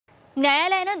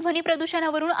न्यायालयानं ध्वनी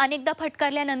प्रदूषणावरून अनेकदा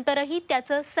फटकारल्यानंतरही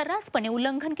त्याचं सर्रासपणे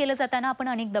उल्लंघन केलं जाताना आपण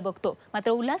अनेकदा बघतो।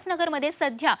 मात्र उल्हासनगरमध्ये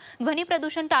सध्या ध्वनी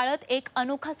प्रदूषण टाळत एक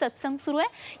अनोखा सत्संग सुरू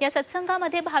आहे। या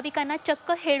सत्संगामध्ये भाविकांना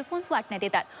चक्क हेडफोन्स वाटण्यात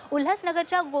येतात।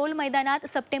 उल्हासनगरच्या गोल मैदानात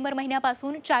सप्टेंबर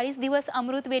महिन्यापासून 40 दिवस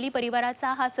अमृतवेली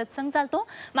परिवाराचा हा सत्संग चालतो।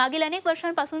 मागील अनेक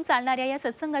वर्षांपासून चालणाऱ्या या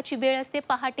सत्संगाची वेळ असते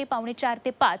पहाटे 4:45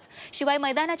 ते 5। शिवाय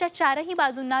मैदानाच्या चारही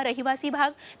बाजूंना रहिवासी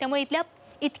भाग, त्यामुळे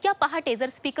इतक्या पहाटे जर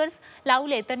स्पीकर्स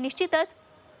लावले तर निश्चितच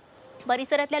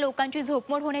परिसरातल्या लोकांची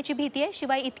झोपमोड होण्याची भीती आहे।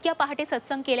 शिवाय इतक्या पहाटे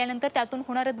सत्संग केल्यानंतर त्यातून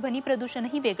होणारं ध्वनी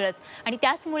प्रदूषणही वेगळंच, आणि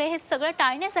त्याचमुळे हे सगळं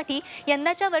टाळण्यासाठी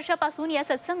यंदाच्या वर्षापासून या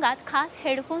सत्संगात खास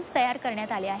हेडफोन्स तयार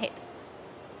करण्यात आले आहेत।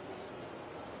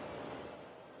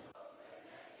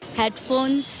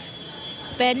 हेडफोन्स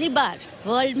पहली बार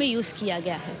वर्ल्ड में यूज़ किया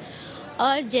गया है,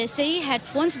 और जैसे ही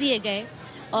हेडफोन्स दिए गए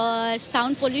और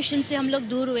साउंड पोल्यूशन से हम लोग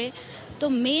दूर हुए, तो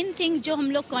मेन थिंग जो हम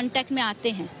लोग कांटेक्ट में आते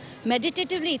हैं,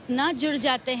 मेडिटेटिवली इतना जुड़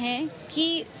जाते हैं कि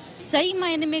सही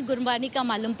मायने में गुरबानी का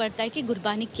मालूम पड़ता है कि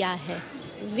गुरबानी क्या है।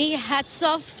 We hats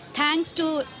off thanks to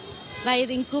भाई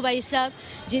रिंकू भाई साहब,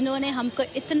 जिन्होंने हमको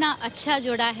इतना अच्छा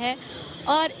जोड़ा है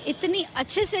और इतनी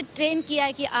अच्छे से ट्रेन किया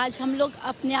है कि आज हम लोग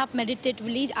अपने आप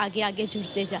मेडिटेटिवली आगे आगे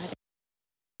जुड़ते जा रहे हैं।